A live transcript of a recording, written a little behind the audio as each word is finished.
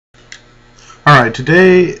Alright,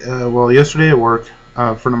 today, well, yesterday at work,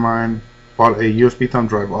 a friend of mine bought a USB thumb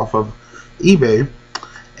drive off of eBay,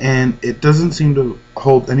 and it doesn't seem to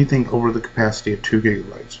hold anything over the capacity of 2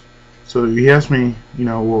 gigabytes. So he asked me,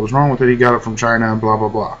 what was wrong with it. He got it from China and blah, blah,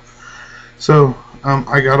 blah. So,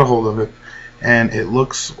 I got a hold of it, and it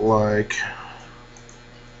looks like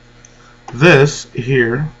this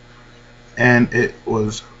here, and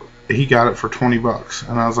he got it for 20 bucks,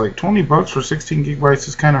 and I was like, 20 bucks for 16 gigabytes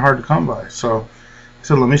is kind of hard to come by. So I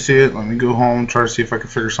said, let me see it, let me go home, try to see if I can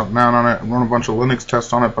figure something out on it, and run a bunch of Linux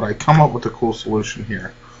tests on it. But I come up with a cool solution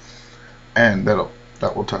here, and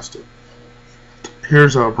that will test it.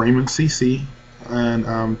 Here's a Raymond CC,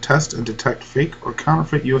 and test and detect fake or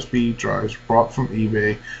counterfeit USB drives bought from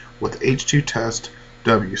eBay with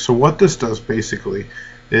H2testw. So what this does basically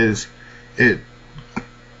is it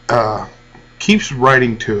keeps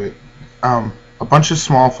writing to it a bunch of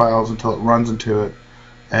small files until it runs into it,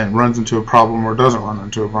 and runs into a problem, or doesn't run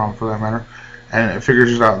into a problem for that matter, and it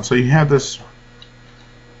figures it out. And so you have this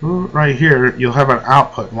right here. You'll have an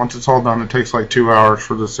output. Once it's all done, it takes like 2 hours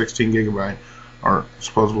for the 16 gigabyte, or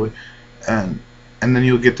supposedly, and then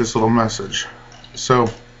you'll get this little message. So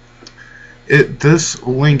this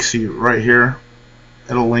links you right here.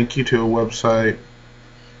 It'll link you to a website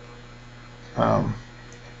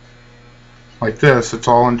like this. It's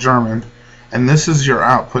all in German, and this is your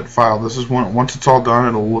output file. This is once it's all done,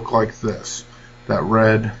 it'll look like this, that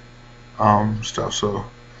red stuff. So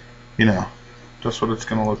that's what it's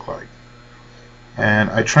gonna look like.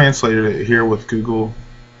 And I translated it here with Google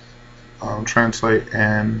Translate,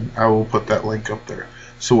 and I will put that link up there.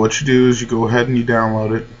 So what you do is you go ahead and you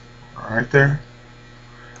download it right there,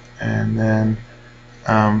 and then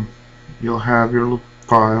you'll have your little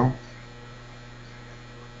file.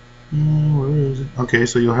 Where is it? Okay,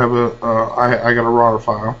 so you'll have I got a RAR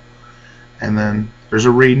file, and then there's a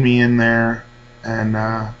README in there, and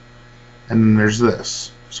then there's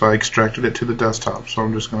this. So I extracted it to the desktop. So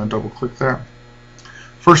I'm just going to double click that.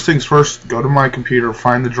 First things first, go to my computer,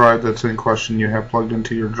 find the drive that's in question you have plugged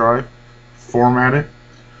into your drive, format it.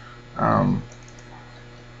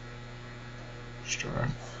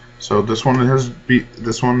 So this one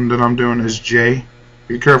this one that I'm doing is J.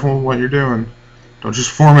 Be careful with what you're doing. Don't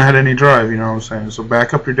just format any drive, you know what I'm saying. So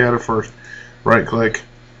back up your data first. Right click.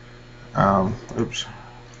 Right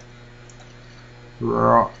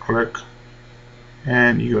click.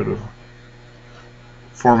 And you go to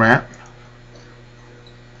format.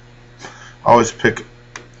 Always pick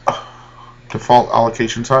default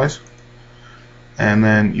allocation size. And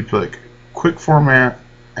then you click quick format,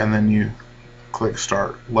 and then you click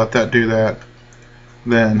start. Let that do that.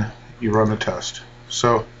 Then you run the test.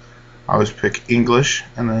 So I always pick English,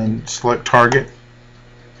 and then select target,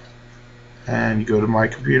 and you go to my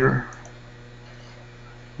computer.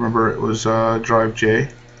 Remember, it was drive J.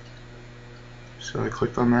 So I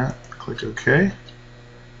clicked on that, click OK.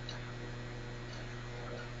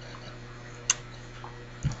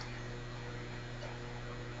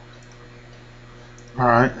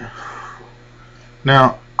 Alright.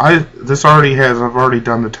 Now I've already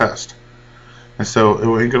done the test. And so it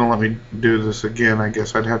ain't going to let me do this again. I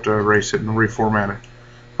guess I'd have to erase it and reformat it.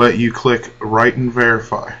 But you click write and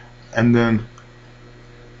verify, and then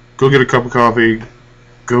go get a cup of coffee,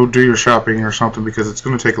 go do your shopping or something, because it's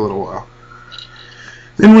going to take a little while.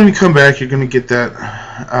 Then when you come back, you're going to get that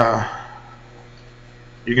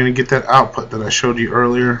output that I showed you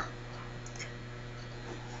earlier.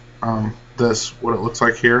 This, what it looks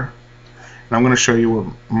like here. And I'm going to show you what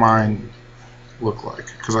mine look like,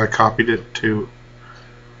 because I copied it to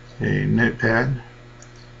a notepad.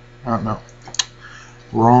 Oh no,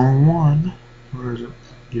 wrong one. Where is it?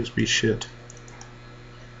 USB shit.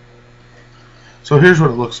 So here's what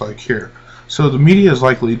it looks like here. So the media is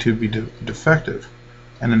likely to be defective,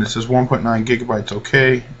 and then it says 1.9 gigabytes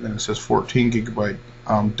okay, then it says 14 gigabyte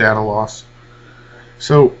data loss.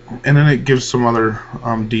 So, and then it gives some other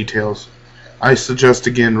details. I suggest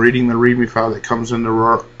again reading the README file that comes in the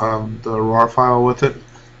RAR file with it,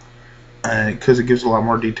 because it gives a lot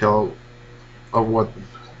more detail of what,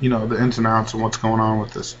 the ins and outs and what's going on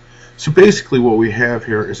with this. So basically what we have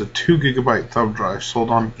here is a 2 gigabyte thumb drive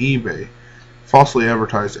sold on eBay, falsely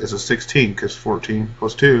advertised as a 16, because 14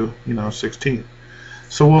 plus 2, 16.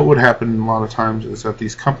 So what would happen a lot of times is that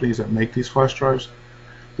these companies that make these flash drives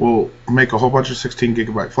will make a whole bunch of 16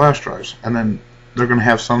 gigabyte flash drives, and then they're going to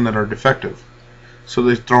have some that are defective. So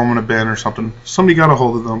they throw them in a bin or something. Somebody got a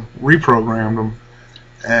hold of them, reprogrammed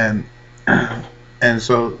them, and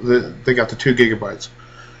so they got the 2 gigabytes.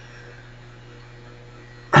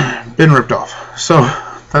 Been ripped off. So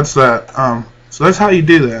that's that. So that's how you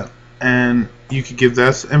do that. And you could give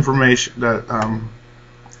that information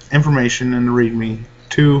in the README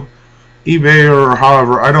to eBay or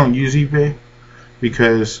however. I don't use eBay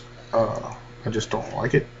because I just don't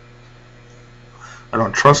like it. I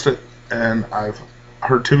don't trust it, and I've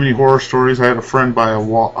heard too many horror stories. I had a friend buy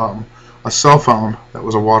a cell phone that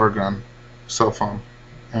was a water gun cell phone,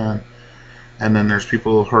 and then there's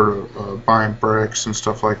people who heard of buying bricks and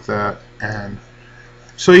stuff like that. And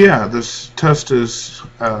so yeah, this test is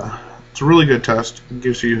it's a really good test.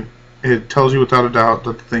 It tells you without a doubt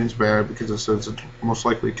that the thing's bad because it says it's most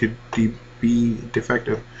likely to be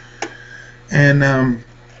defective. And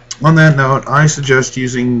on that note, I suggest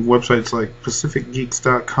using websites like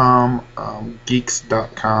PacificGeeks.com,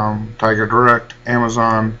 Geeks.com, Tiger Direct,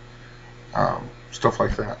 Amazon, stuff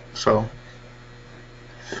like that. So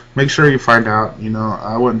make sure you find out.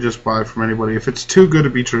 I wouldn't just buy from anybody. If it's too good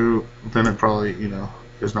to be true, then it probably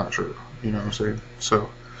is not true. You know what I'm saying?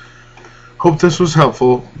 So hope this was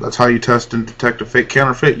helpful. That's how you test and detect a fake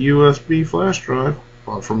counterfeit USB flash drive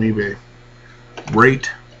bought from eBay.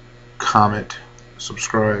 Rate, comment,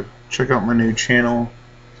 subscribe. Check out my new channel,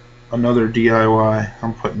 another DIY.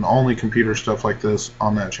 I'm putting only computer stuff like this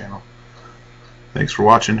on that channel. Thanks for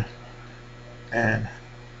watching, and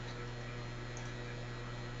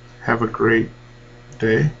have a great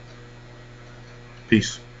day.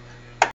 Peace.